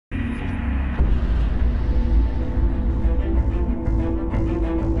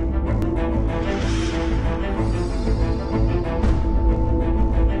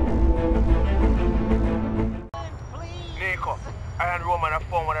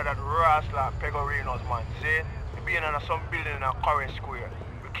of that Rockstar Pegorinos, man, see? We being in some building in a current square.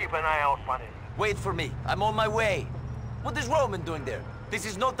 We keep an eye out on it. Wait for me. I'm on my way. What is Roman doing there? This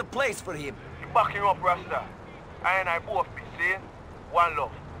is not the place for him. He backing up Rasta. I and I both be, see? One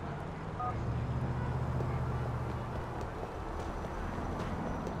love.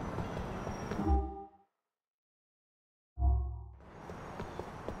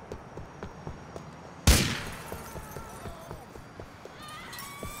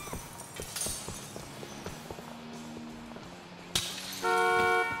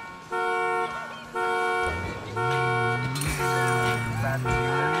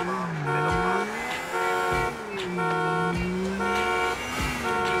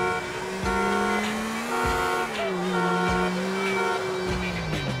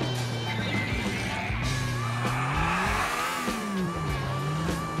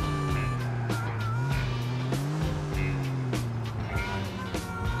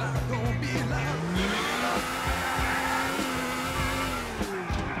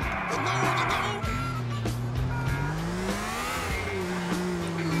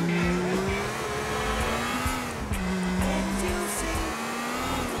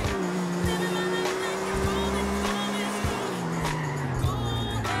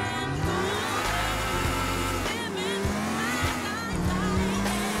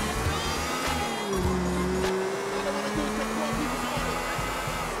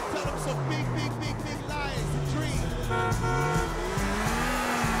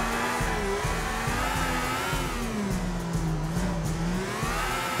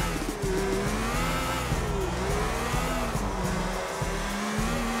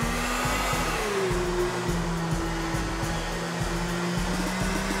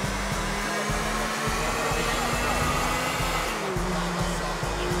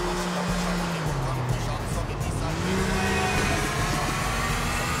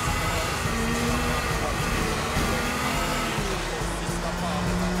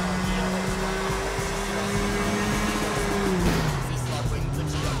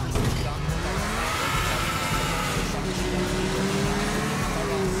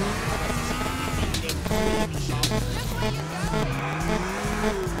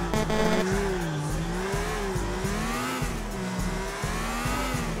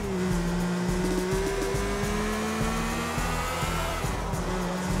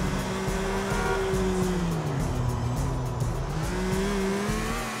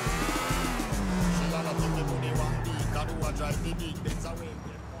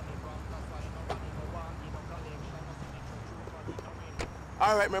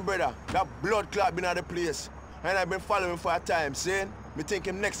 All right, my brother, that blood clot been at the place. And I've been following him for a time, seeing? Me think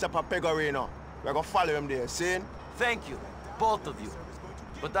him next up at Pegorino. We're gonna follow him there, seeing? Thank you, both of you.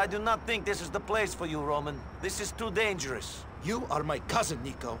 But I do not think this is the place for you, Roman. This is too dangerous. You are my cousin,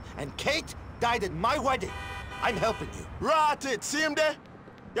 Nico, and Kate died at my wedding. I'm helping you. Rot it, see him there?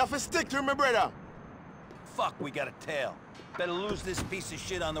 You have to stick to him, my brother. Fuck, we got a tail. Better lose this piece of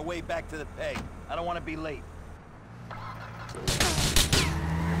shit on the way back to the peg. I don't want to be late.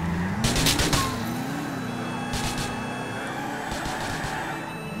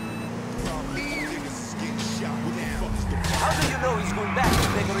 How do you know he's going back to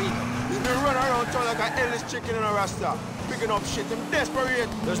Pegorino? He's been running around town like an endless chicken in a rasta, picking up shit. I'm desperate.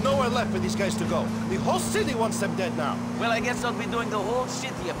 There's nowhere left for these guys to go. The whole city wants them dead now. Well, I guess I'll be doing the whole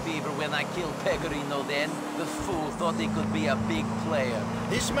city a favor when I kill Pegorino then. The fool thought he could be a big player.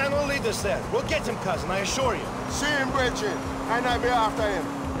 This man will lead us there. We'll get him, cousin, I assure you. See him, Bridget, and I'll be after him.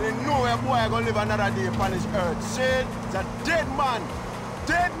 There ain't nowhere boy gonna live another day upon this earth. See? It's a dead man.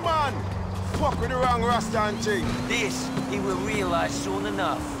 Dead man. Fuck with the wrong rasta and thing. This, he will realize soon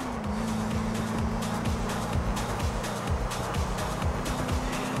enough.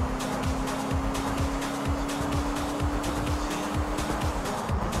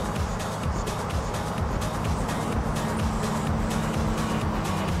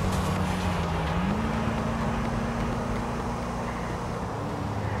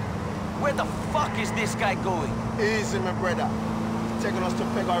 Where the fuck is this guy going? Easy, my brother. He's taking us to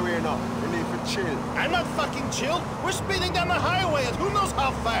Pegorino. We need to chill. I'm not fucking chill. We're speeding down the highway at who knows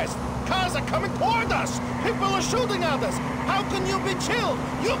how fast. Cars are coming toward us. People are shooting at us. How can you be chill?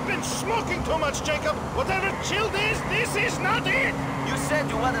 You've been smoking too much, Jacob. Whatever chilled is, this is not it. You said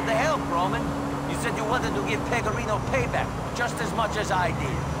you wanted to help, Roman. You said you wanted to give Pegorino payback, just as much as I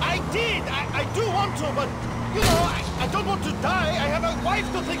did. I did. I do want to, but, you know, I don't want to die. I have a wife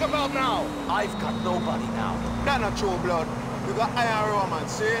to think about now. I've got nobody now. That's not true, blood. You got Iron Roman,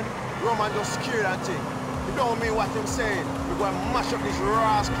 see? Roman just scared and thing. You don't mean what I'm saying. We're going to mash up this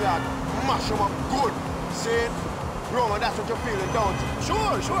rascal, mash him up good, see? Roman, that's what you're feeling, don't you?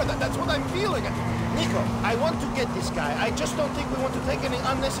 Sure, that's what I'm feeling. Nico, I want to get this guy. I just don't think we want to take any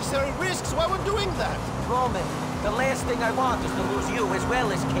unnecessary risks while we're doing that. Roman, the last thing I want is to lose you as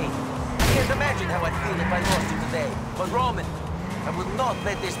well as Kate. I can't imagine how I'd feel if I lost you today. But Roman, I will not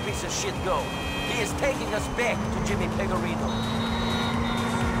let this piece of shit go. He is taking us back to Jimmy Pecorino.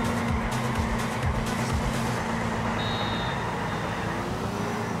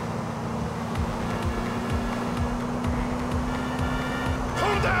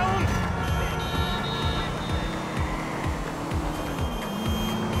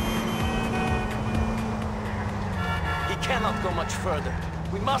 Cannot go much further.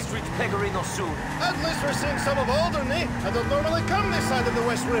 We must reach Pecorino soon. At least we're seeing some of Alderney. I don't normally come this side of the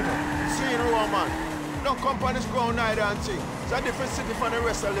West River. See, Roman, don't come on this ground neither and see. It's a different city from the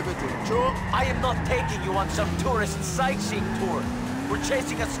rest of Liberty, true? I am not taking you on some tourist sightseeing tour. We're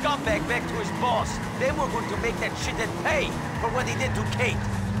chasing a scumbag back to his boss. Then we're going to make that shithead pay for what he did to Kate.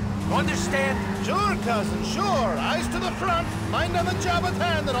 Understand? Sure, cousin, sure. Eyes to the front, mind on the job at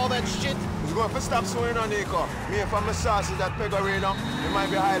hand and all that shit. He's going to stop swearing on Nico. Me and from the sauces at Pecorino, we might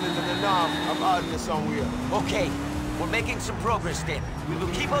be hiding in the north of Alderney somewhere. Okay, we're making some progress then. We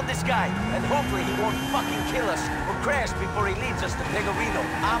will keep on this guy, and hopefully he won't fucking kill us or crash before he leads us to Pecorino.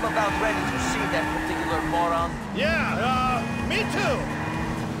 I'm about ready to see that particular moron. Yeah, me too.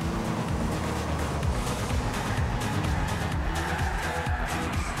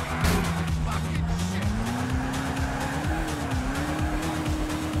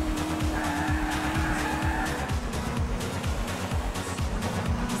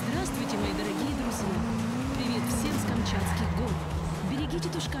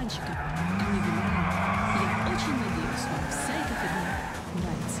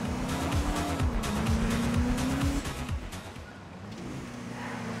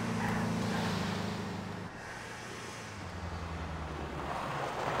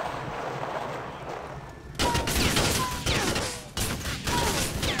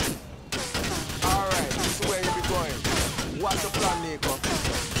 What's the plan, Nico?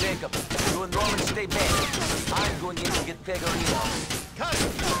 Jacob, you and Roman stay back. I'm going in to get Pecorino.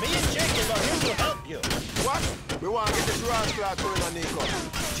 Cousin, me and Jacob are here to help you. What? We want to get this Rockstar going on, Nico.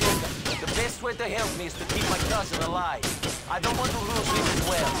 Jacob, the best way to help me is to keep my cousin alive. I don't want to lose him as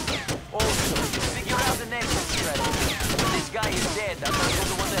well. Also, figure out the next strategy. When this guy is dead, I'm not going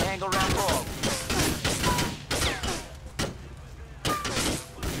to want to hang around long.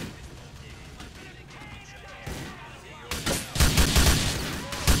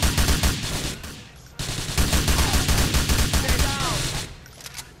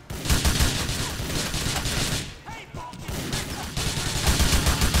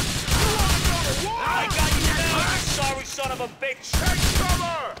 Son of a bitch! Take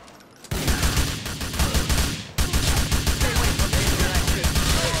cover! Stay away from the interaction.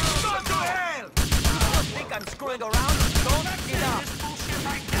 Go to hell! You think I'm screwing around? Don't get up! This bullshit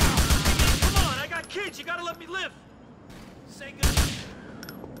right now! Come on, I got kids, you gotta let me live! Say good.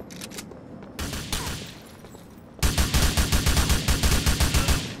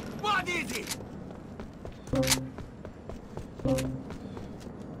 What is it?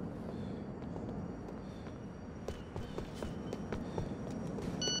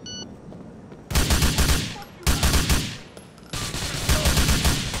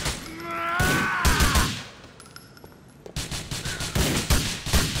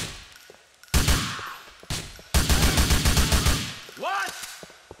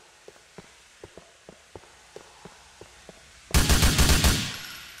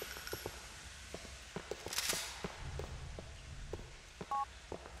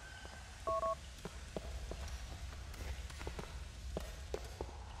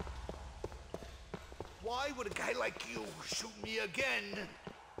 Why would a guy like you shoot me again?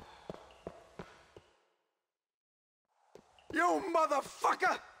 You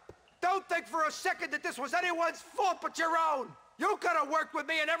motherfucker! Don't think for a second that this was anyone's fault but your own! You could have worked with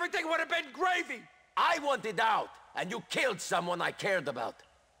me and everything would have been gravy! I wanted out, and you killed someone I cared about.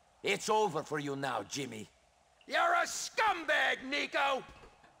 It's over for you now, Jimmy. You're a scumbag, Nico!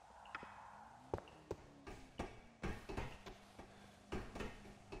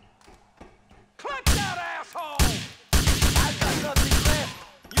 Clip that asshole! I've got nothing left.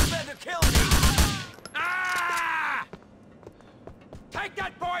 You better kill me. Ah! Take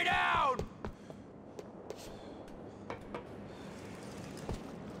that boy down!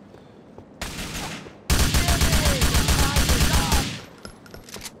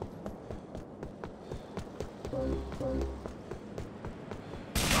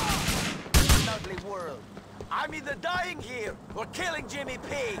 Ugly world. I'm either dying here or killing Jimmy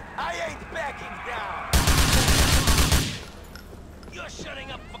P. I ain't backing down. You're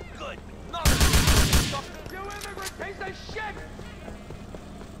shutting up for good. No! You immigrant piece of shit!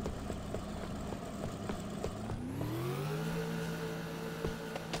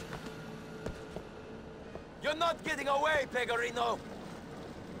 You're not getting away, Pegorino!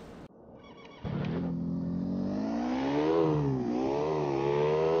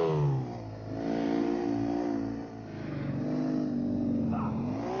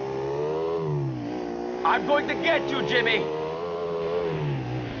 I'm going to get you, Jimmy!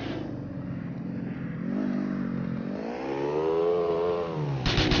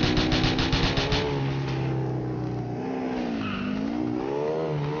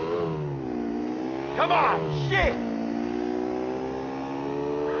 Come on, shit!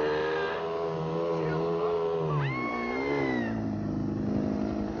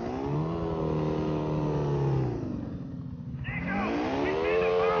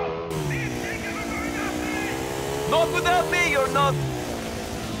 Not without me, you're not.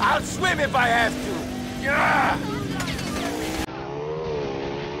 I'll swim if I have to. Yeah!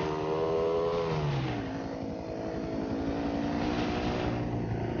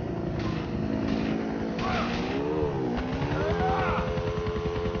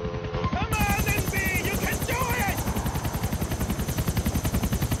 Come on, NB! You can do it!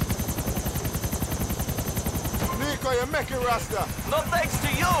 Nico, you make it, Rasta. No thanks to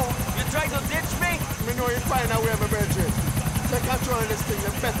you. You trying to ditch me? Me know you find a way, my brethren. Take control of this thing.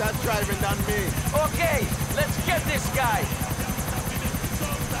 You're better at driving than me. Okay, let's get this guy.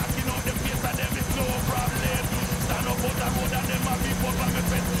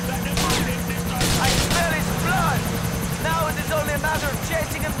 I smell his blood. Now it is only a matter of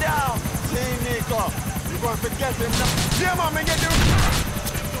chasing him down. See, Nico. You're going to forget him now. Yeah, man, me get you.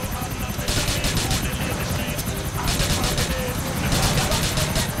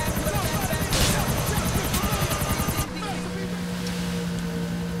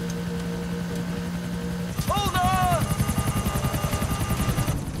 Hold on!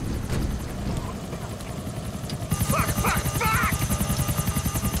 Fuck, fuck, fuck!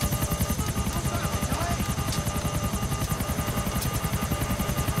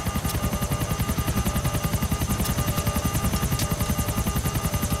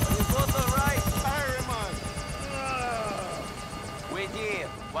 You both all right? Hurry, man. Wait here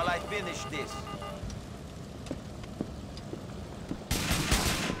while I finish this.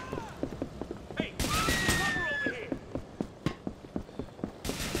 Hey, cover over here.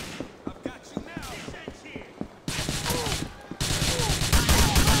 I've got you now. Heatsink here.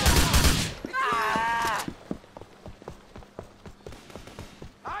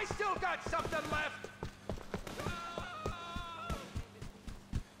 I still got something left!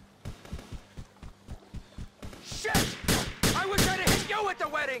 Shit! I was trying to hit you at the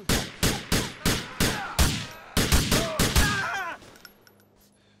wedding!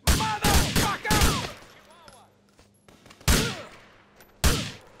 Motherfucker!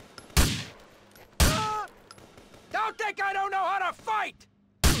 Don't think I don't know how to fight!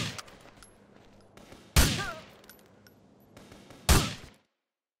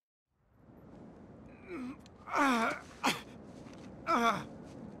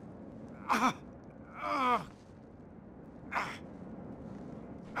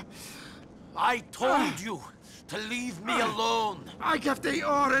 I told you to leave me alone. I give the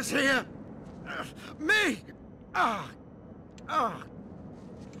orders here. Me!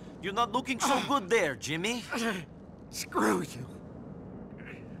 You're not looking so good there, Jimmy. Screw you.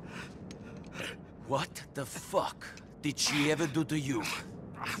 What the fuck did she ever do to you?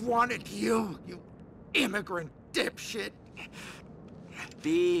 I wanted you, you immigrant dipshit.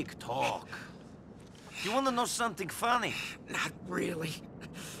 Big talk. You want to know something funny? Not really.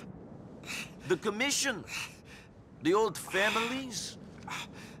 The commission, the old families,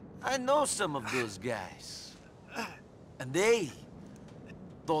 I know some of those guys. And they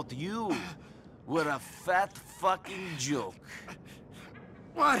thought you were a fat fucking joke.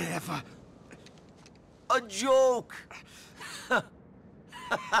 Whatever. A joke!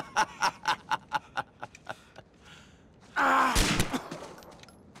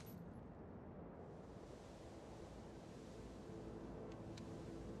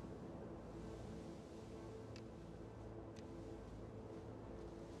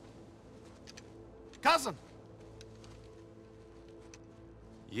 Cousin!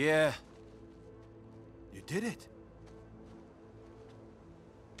 Yeah, You did it.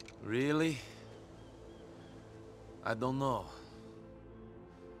 really? I don't know.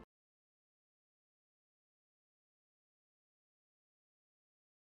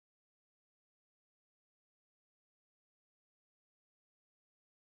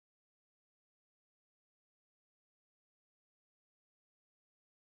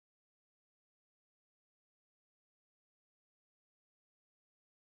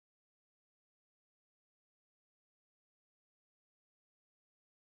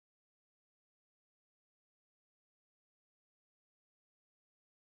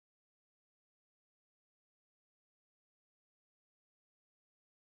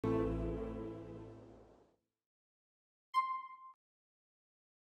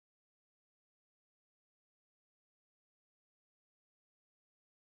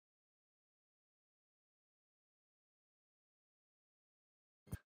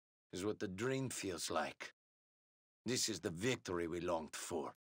 is what the dream feels like. This is the victory we longed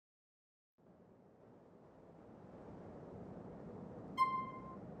for.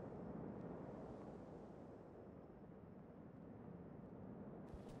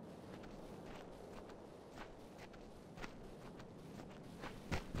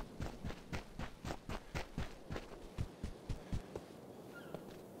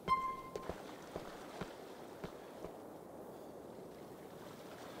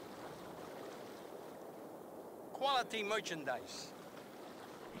 Quality merchandise.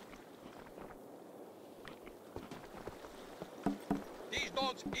 These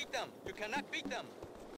dogs eat them. You cannot beat them.